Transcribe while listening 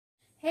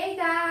Hey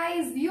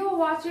guys, you are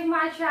watching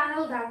my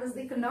channel, that is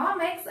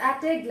Economics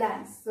at a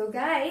Glance. So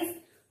guys,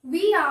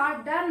 we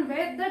are done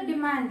with the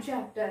demand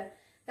chapter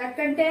that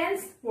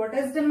contains what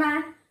is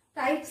demand,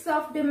 types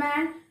of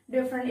demand,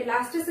 different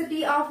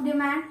elasticity of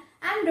demand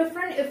and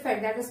different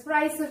effect, that is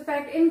price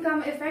effect,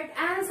 income effect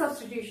and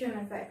substitution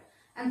effect.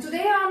 And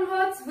today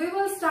onwards we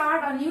will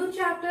start a new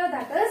chapter,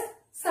 that is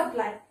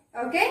supply.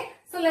 Okay,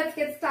 so let's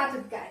get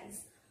started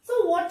guys.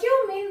 So what do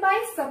you mean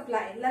by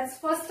supply? Let's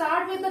first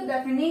start with the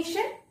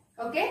definition.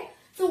 Okay,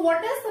 so what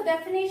does the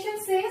definition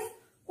says?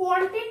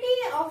 Quantity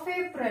of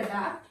a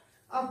product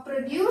a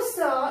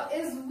producer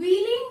is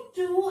willing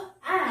to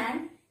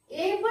and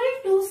able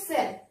to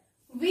sell.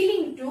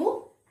 Willing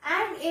to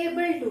and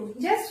able to.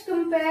 Just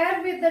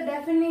compare with the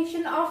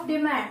definition of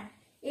demand.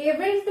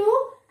 Able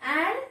to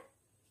and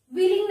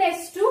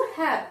willingness to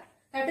have.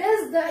 That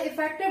is the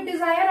effective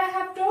desire I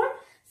have told.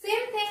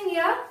 Same thing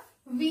here.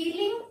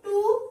 Willing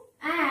to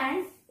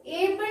and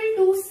able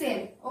to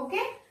sell.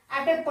 Okay,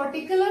 at a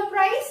particular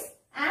price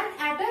and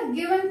at a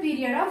given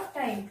period of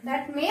time.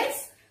 That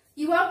means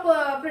you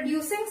are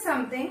producing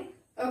something.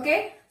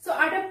 Okay, so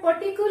at a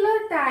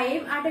particular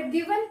time, at a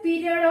given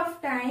period of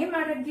time,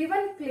 at a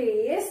given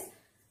place,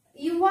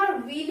 you are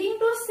willing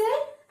to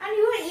sell and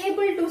you are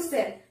able to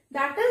sell.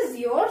 That is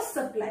your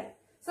supply.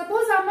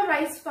 Suppose I am a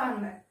rice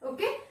farmer.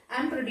 Okay,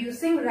 I am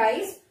producing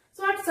rice.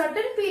 So at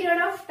certain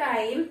period of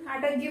time,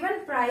 at a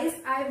given price,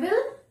 I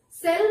will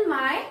sell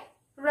my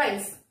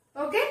rice.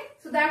 Okay,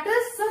 so that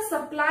is the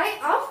supply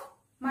of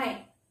mine.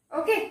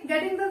 Okay,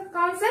 getting the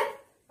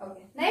concept?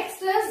 Okay,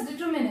 next is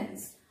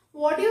determinants.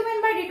 What do you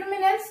mean by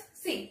determinants?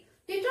 See,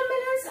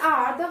 determinants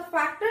are the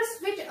factors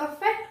which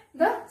affect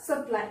the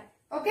supply.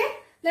 Okay,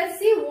 let's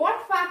see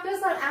what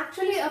factors are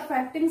actually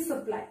affecting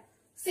supply.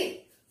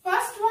 See,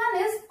 first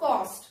one is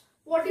cost.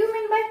 What do you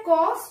mean by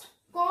cost?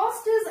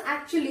 Cost is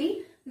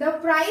actually the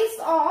price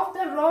of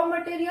the raw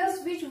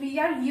materials which we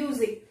are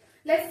using.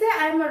 Let's say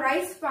I am a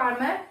rice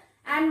farmer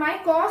and my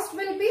cost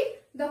will be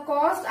the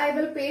cost I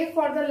will pay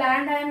for the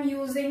land I am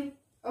using.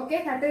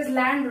 Okay, that is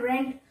land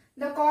rent.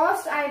 The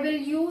cost I will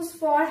use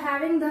for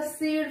having the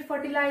seed,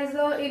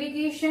 fertilizer,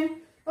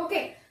 irrigation.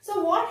 Okay,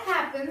 so what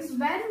happens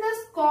when this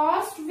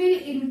cost will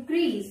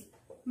increase?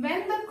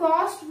 When the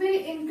cost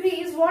will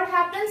increase, what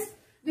happens?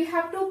 We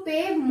have to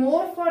pay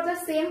more for the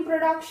same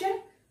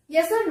production.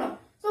 Yes or no?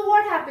 So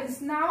what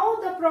happens? Now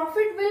the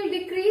profit will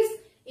decrease.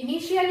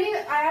 Initially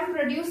I am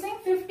producing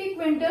 50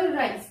 quintal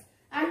rice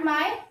and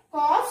my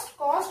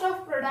cost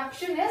of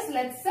production is,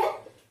 let's say,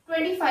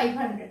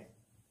 2500.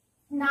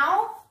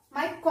 Now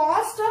my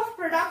cost of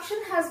production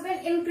has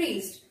been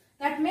increased.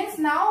 That means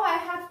now I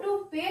have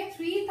to pay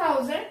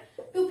 3000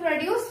 to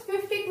produce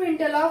 50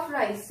 quintal of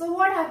rice. So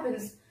what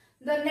happens?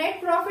 The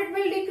net profit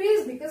will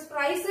decrease because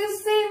price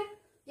is same.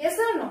 Yes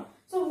or no?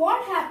 So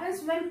what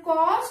happens when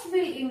cost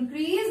will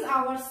increase,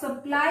 our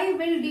supply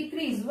will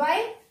decrease.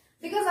 Why?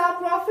 Because our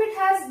profit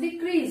has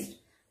decreased.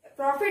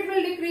 Profit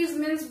will decrease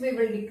means we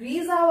will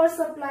decrease our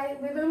supply.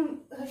 We will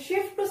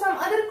shift to some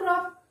other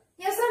crop.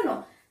 Yes or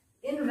no?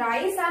 In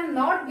rice I am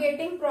not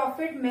getting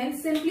profit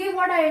means simply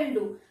what I will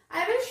do?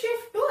 I will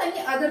shift to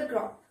any other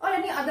crop or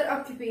any other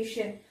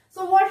occupation.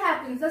 So what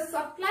happens? The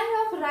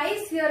supply of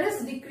rice here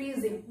is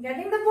decreasing.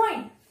 Getting the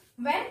point?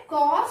 When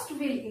cost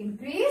will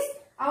increase,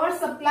 our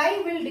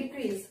supply will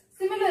decrease.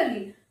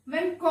 Similarly,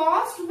 when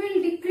cost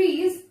will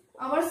decrease,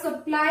 our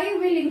supply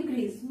will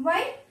increase.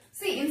 Why?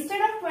 See, instead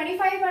of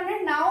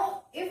 2500,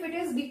 now if it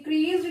is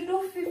decreased to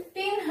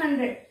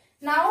 1500.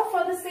 Now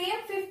for the same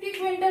 50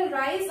 quintal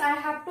rice, I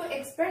have to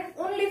expect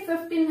only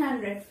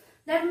 1500.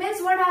 That means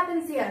what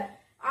happens here?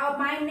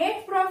 My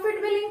net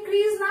profit will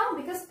increase now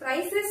because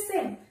price is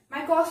same.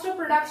 My cost of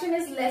production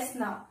is less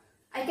now.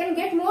 I can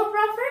get more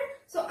profit,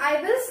 so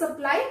I will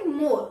supply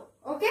more.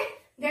 Okay?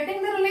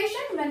 Getting the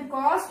relation? When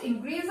cost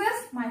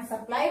increases, my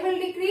supply will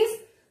decrease.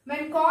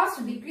 When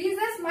cost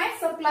decreases, my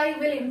supply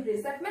will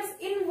increase. That means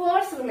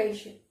inverse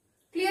relation.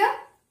 Clear?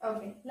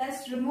 Okay,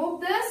 let's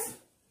remove this.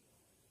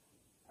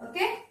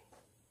 Okay.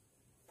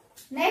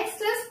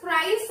 Next is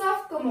price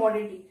of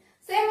commodity.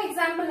 Same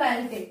example I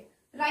will take.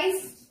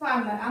 Rice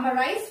farmer. I am a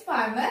rice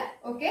farmer.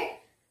 Okay.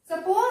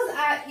 Suppose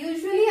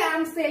usually I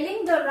am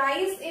selling the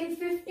rice in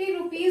 50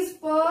 rupees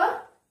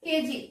per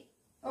kg.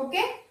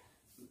 Okay.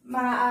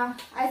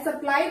 I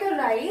supply the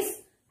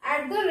rice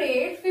at the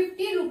rate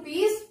 50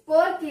 rupees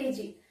per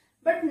kg.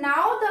 But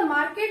now the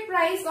market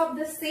price of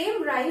the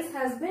same rice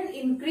has been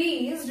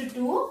increased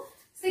to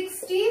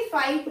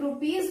 65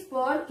 rupees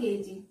per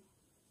kg.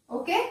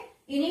 Okay.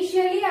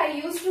 Initially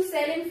I used to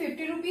sell in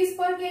 50 rupees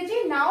per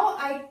kg. Now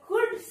I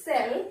could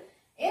sell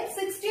in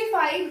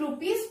 65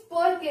 rupees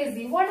per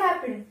kg. What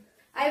happened?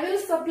 I will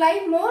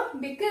supply more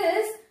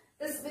because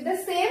with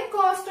the same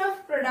cost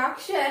of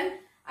production,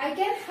 I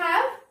can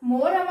have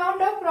more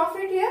amount of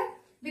profit here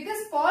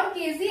because per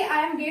kg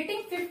I am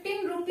getting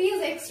 15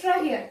 rupees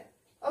extra here.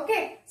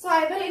 Okay, so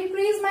I will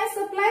increase my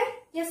supply.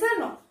 Yes or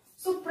no?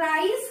 So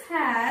price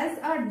has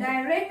a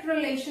direct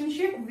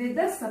relationship with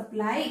the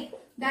supply.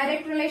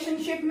 Direct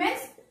relationship means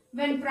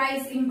when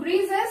price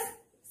increases,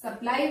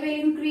 supply will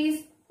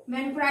increase.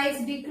 When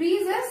price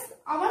decreases,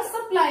 our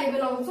supply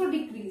will also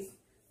decrease.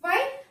 Why?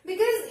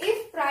 Because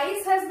if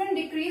price has been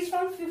decreased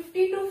from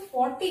 50 to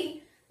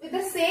 40, with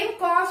the same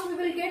cost we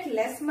will get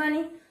less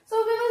money. So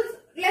we will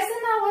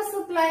lessen our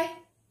supply.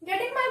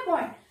 Getting my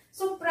point?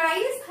 So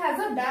price has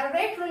a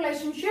direct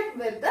relationship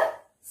with the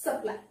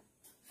supply.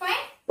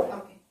 Fine?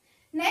 Okay.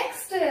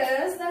 Next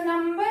is the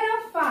number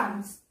of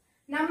farms.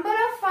 Number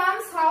of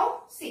farms,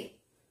 how? See.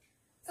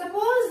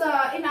 Suppose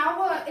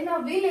in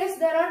a village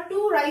there are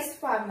 2 rice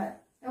farmers.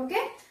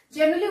 Okay.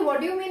 Generally, what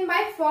do you mean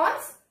by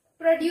farms?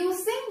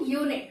 Producing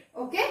unit.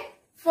 Okay.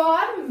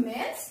 Farm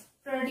means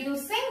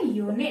producing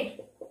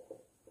unit.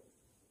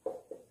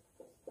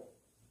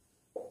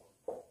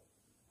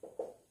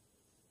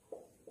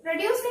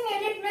 Producing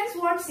unit means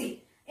what?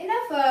 See, in a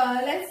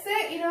let's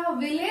say in a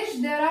village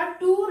there are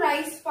 2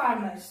 rice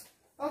farmers.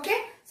 Okay.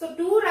 So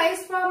 2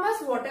 rice farmers,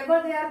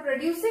 whatever they are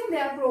producing, they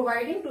are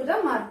providing to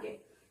the market.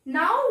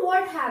 Now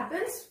what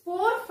happens?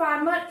 4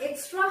 farmers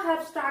extra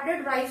have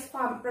started rice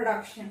farm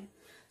production.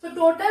 So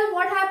total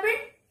what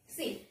happened?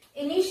 See,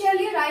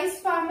 initially rice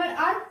farmers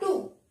are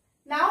 2.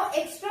 Now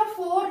extra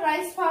 4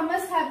 rice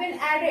farmers have been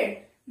added.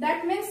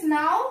 That means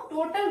now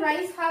total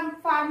rice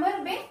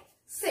farmer being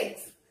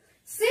 6.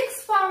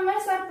 6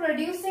 farmers are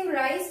producing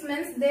rice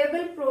means they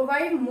will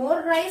provide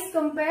more rice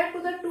compared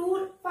to the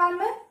 2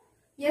 farmers.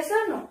 Yes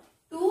or no?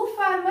 2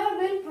 farmers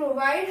will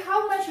provide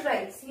how much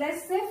rice?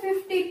 Let's say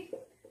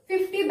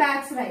 50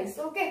 bags rice.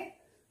 Okay.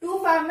 2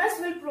 farmers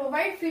will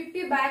provide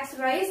 50 bags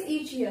rice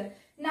each year.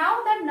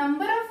 Now the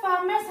number of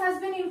farmers has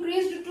been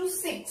increased to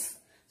 6.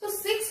 So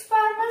 6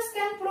 farmers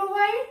can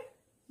provide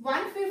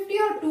 150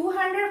 or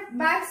 200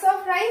 bags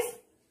of rice.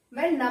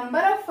 When number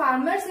of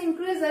farmers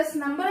increases,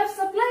 number of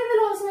supply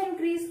will also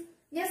increase.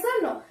 Yes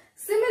or no?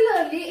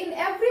 Similarly, in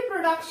every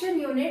production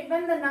unit,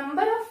 when the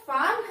number of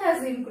farm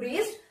has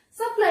increased,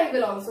 supply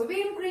will also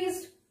be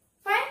increased.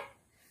 Fine?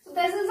 So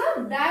this is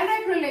a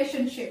direct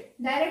relationship.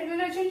 Direct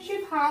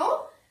relationship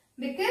how?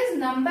 Because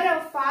number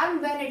of farm,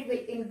 when it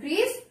will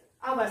increase,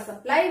 our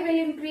supply will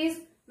increase.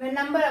 When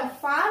number of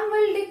farm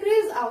will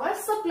decrease, our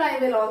supply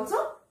will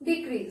also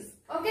decrease.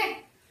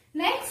 Okay.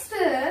 Next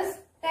is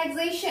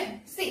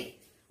taxation. See.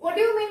 What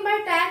do you mean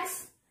by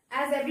tax?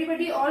 As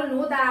everybody all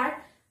know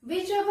that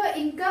whichever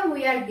income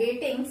we are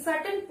getting,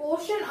 certain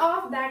portion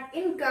of that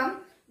income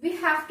we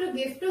have to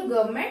give to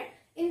government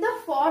in the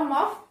form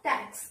of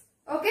tax.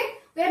 Okay?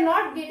 We are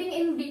not getting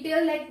in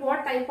detail like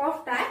what type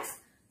of tax.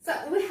 So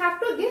we have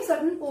to give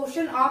certain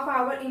portion of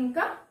our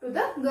income to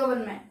the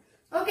government.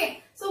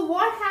 Okay? So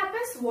what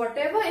happens?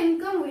 Whatever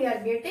income we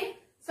are getting,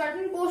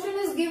 certain portion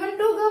is given to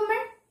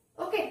government.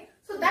 Okay?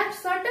 So that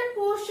certain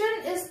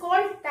portion is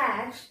called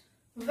tax.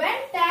 When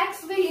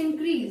tax will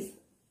increase,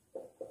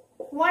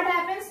 what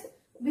happens?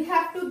 We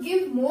have to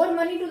give more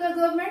money to the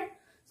government.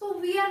 So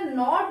we are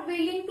not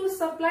willing to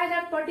supply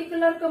that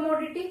particular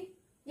commodity.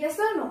 Yes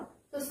or no?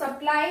 So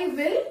supply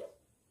will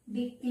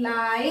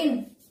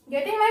decline.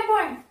 Getting my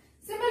point?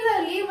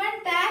 Similarly,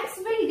 when tax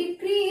will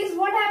decrease,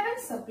 what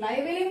happens? Supply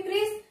will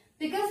increase.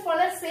 Because for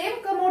the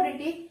same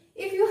commodity,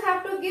 if you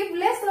have to give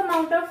less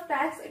amount of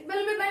tax, it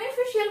will be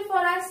beneficial for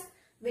us.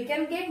 We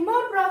can get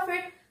more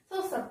profit.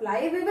 So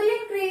supply we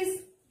will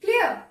increase.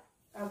 Clear?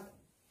 Okay.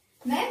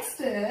 Next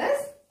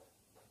is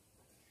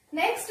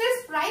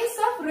price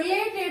of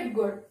related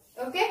good.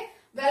 Okay.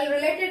 Well,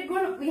 related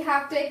good we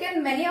have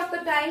taken many of the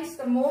times.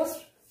 The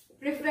most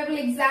preferable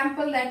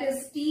example, that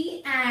is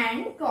tea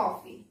and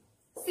coffee.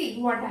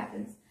 See what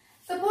happens.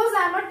 Suppose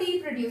I am a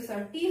tea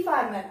producer, tea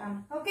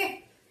farmer.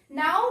 Okay.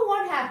 Now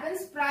what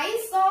happens?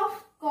 Price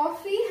of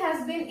coffee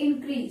has been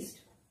increased.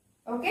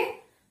 Okay.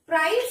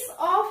 Price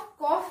of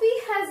coffee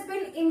has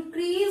been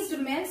increased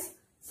means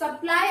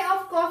supply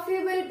of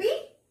coffee will be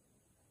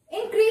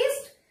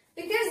increased,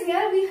 because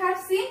here we have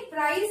seen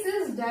price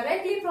is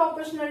directly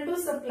proportional to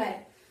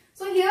supply.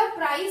 So here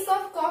price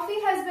of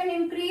coffee has been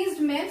increased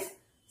means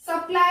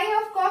supply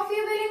of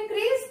coffee will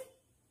increase.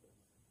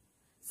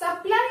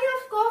 Supply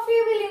of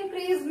coffee will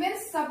increase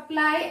means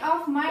supply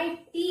of my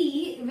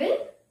tea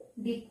will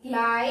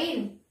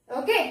decline.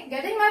 Okay,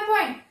 getting my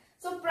point?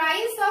 So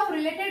price of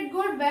related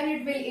good, when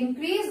it will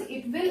increase,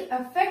 it will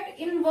affect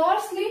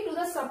inversely to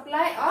the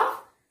supply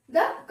of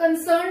the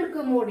concerned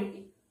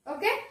commodity.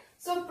 Okay.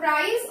 So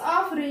price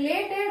of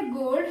related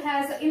good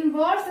has an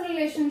inverse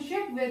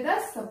relationship with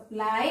the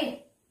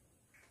supply.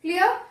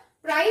 Clear?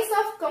 Price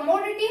of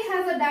commodity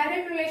has a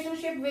direct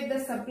relationship with the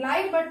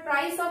supply, but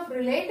price of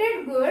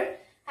related good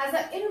has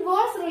an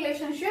inverse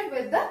relationship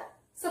with the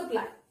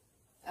supply.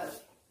 Okay.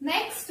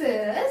 Next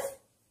is,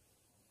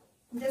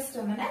 just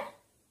a minute.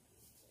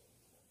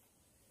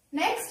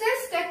 Next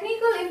is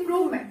technical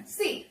improvement.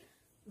 See,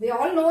 we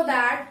all know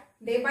that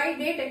day by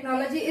day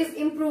technology is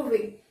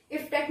improving.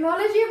 If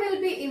technology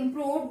will be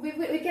improved,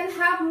 we can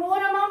have more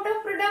amount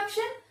of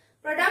production.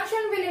 Production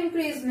will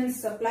increase means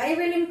supply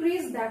will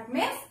increase. That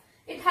means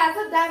it has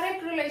a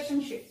direct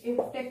relationship. If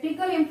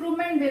technical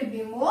improvement will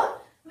be more,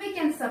 we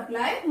can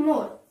supply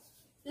more.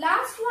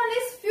 Last one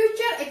is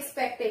future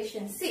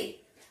expectation.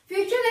 See,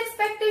 future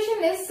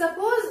expectation is,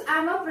 suppose I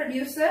am a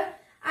producer,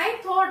 I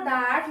thought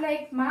that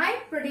like my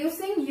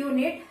producing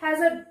unit has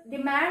a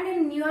demand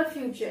in near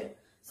future.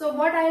 So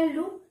what I will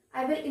do?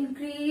 I will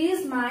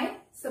increase my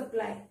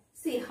supply.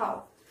 See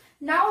how.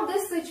 Now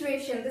this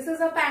situation, this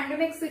is a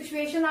pandemic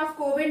situation of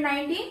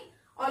COVID-19.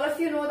 All of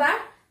you know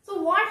that.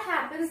 So what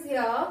happens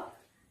here?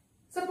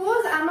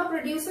 Suppose I am a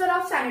producer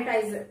of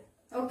sanitizer.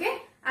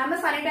 Okay. I am a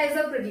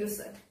sanitizer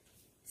producer.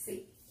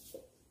 See.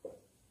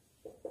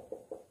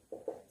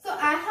 So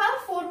I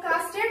have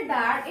forecasted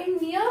that in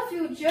near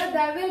future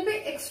there will be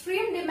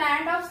extreme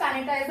demand of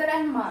sanitizer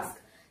and mask.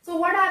 So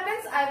what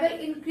happens? I will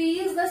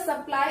increase the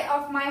supply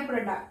of my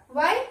product.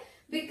 Why?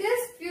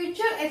 Because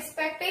future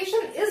expectation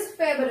is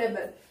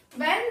favorable.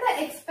 When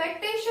the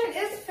expectation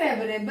is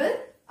favorable,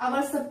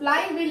 our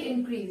supply will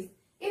increase.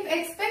 If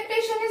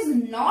expectation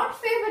is not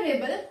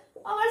favorable,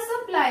 our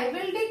supply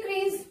will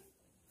decrease.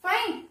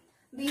 Fine.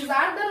 These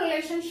are the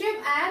relationship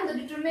and the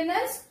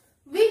determinants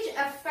which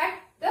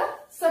affect the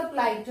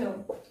supply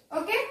term.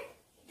 Okay?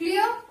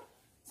 Clear?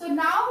 So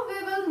now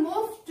we will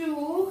move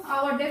to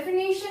our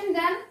definition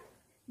done,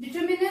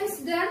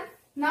 determinants done.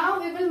 Now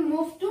we will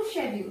move to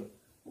schedule.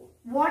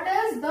 What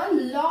is the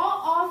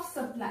law of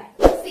supply?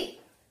 See,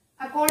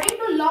 according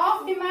to law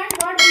of demand,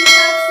 what we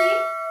have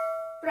seen,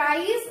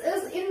 price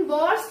is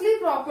inversely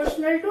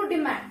proportional to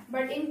demand.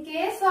 But in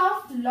case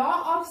of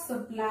law of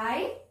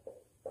supply,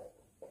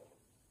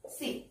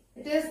 see,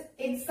 it is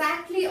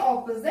exactly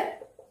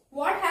opposite.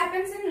 What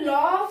happens in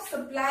law of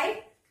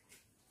supply?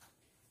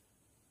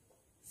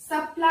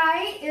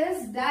 Supply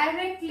is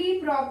directly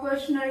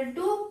proportional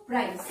to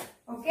price.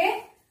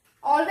 Okay?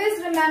 Always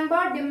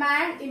remember,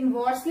 demand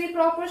inversely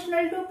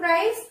proportional to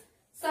price,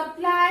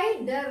 supply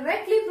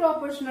directly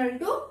proportional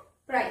to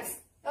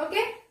price.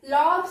 Okay?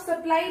 Law of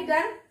supply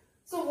done.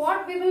 So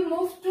what we will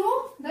move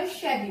to? The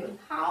schedule.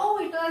 How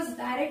it is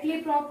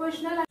directly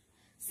proportional.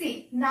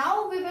 See,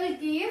 now we will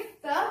give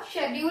the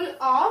schedule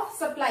of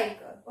supply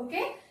curve.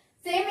 Okay?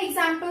 Same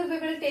example we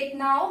will take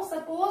now.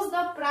 Suppose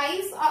the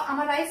price, I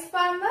am a rice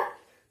farmer.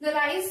 The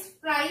rice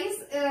price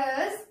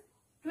is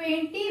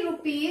 20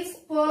 rupees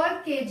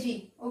per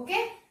kg.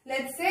 Okay.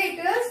 Let's say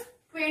it is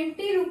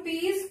 20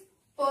 rupees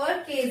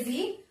per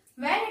kg.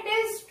 When it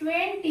is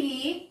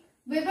 20,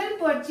 we will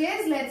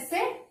purchase, let's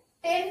say,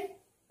 10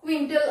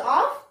 quintal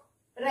of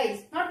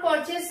rice. Not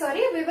purchase,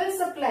 sorry, we will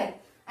supply.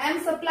 I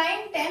am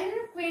supplying 10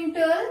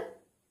 quintal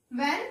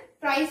when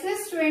price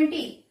is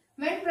 20.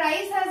 When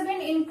price has been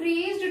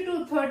increased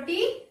to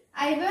 30,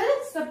 I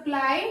will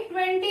supply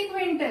 20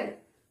 quintal.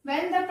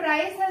 When the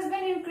price has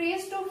been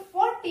increased to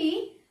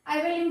 40, I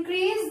will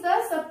increase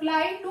the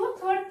supply to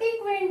 30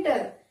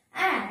 quintal.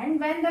 And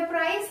when the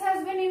price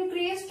has been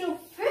increased to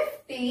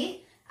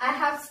 50, I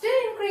have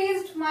still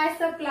increased my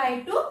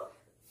supply to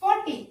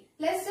 40.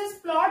 Let's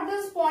just plot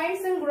these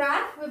points in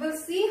graph. We will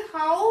see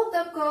how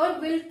the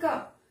curve will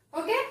come.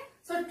 Okay.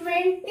 So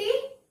 20,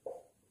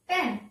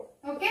 10.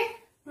 Okay.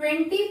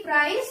 20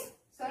 price.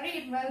 Sorry,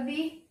 it will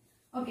be.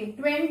 Okay.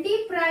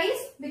 20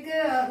 price,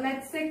 because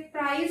let's say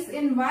price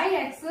in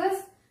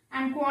y-axis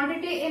and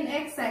quantity in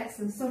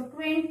x-axis. So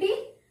 20,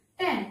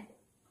 10.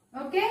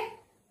 Okay.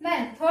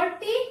 Then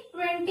 30,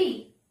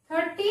 20.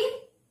 30,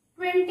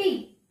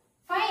 20.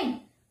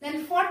 Fine.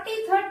 Then 40,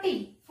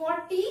 30.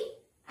 40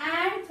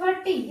 and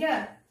 30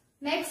 here.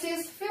 Next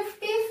is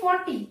 50,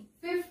 40.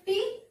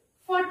 50,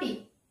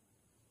 40.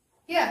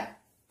 Here.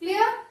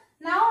 Clear?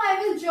 Now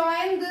I will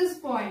join these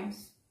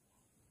points.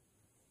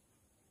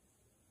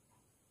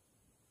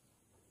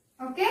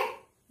 Okay.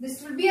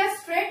 This will be a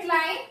straight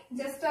line.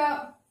 Just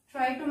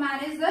try to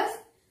manage this.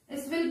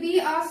 This will be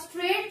a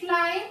straight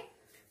line.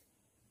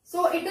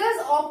 So it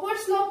is upward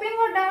sloping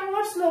or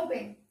downward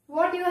sloping?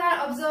 What you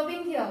are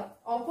observing here?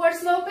 Upward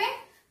sloping.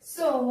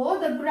 So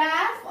the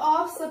graph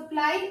of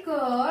supply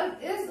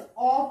curve is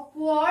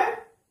upward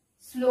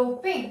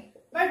sloping.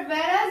 But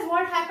whereas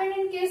what happened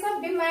in case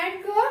of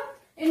demand curve?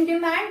 In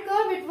demand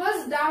curve it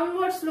was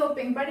downward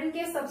sloping. But in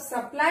case of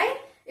supply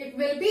it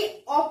will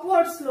be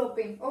upward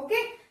sloping.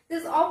 Okay.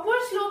 This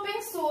upward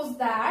sloping shows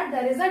that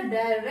there is a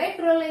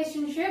direct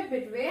relationship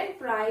between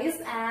price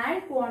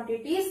and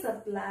quantity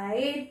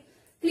supplied.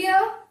 Clear?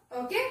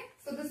 Okay.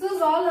 So this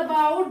is all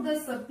about the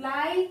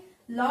supply,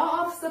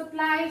 law of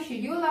supply,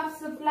 schedule of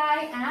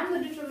supply and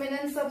the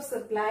determinants of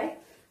supply.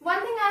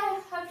 One thing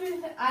I have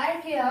to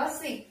add here,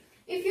 see,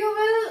 if you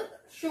will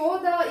show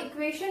the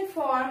equation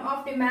form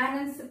of demand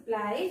and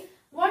supply,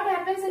 what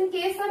happens in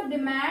case of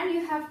demand,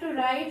 you have to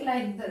write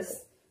like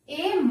this.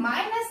 A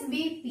minus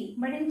BP.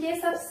 But in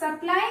case of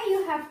supply,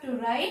 you have to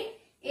write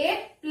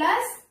A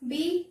plus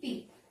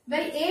BP.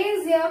 Well, A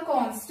is your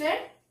constant.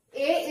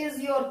 A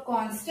is your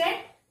constant.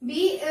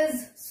 B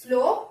is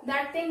slope.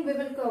 That thing we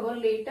will cover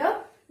later.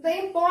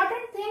 The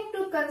important thing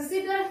to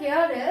consider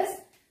here is,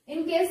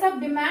 in case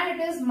of demand,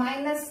 it is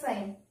minus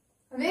sign,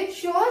 which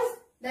shows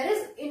there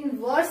is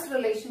inverse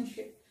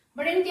relationship.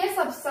 But in case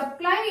of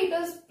supply, it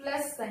is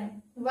plus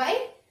sign.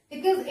 Why?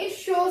 Because it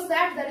shows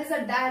that there is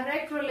a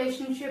direct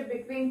relationship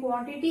between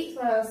quantity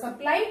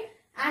supplied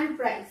and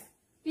price.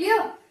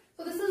 Clear?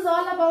 So this is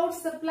all about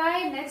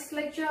supply. Next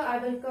lecture I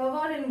will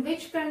cover in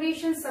which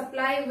conditions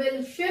supply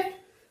will shift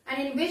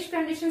and in which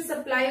conditions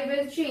supply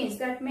will change.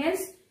 That means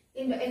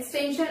in the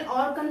extension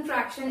or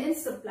contraction in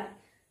supply.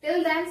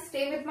 Till then,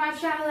 stay with my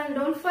channel and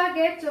don't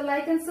forget to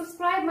like and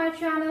subscribe my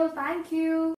channel. Thank you.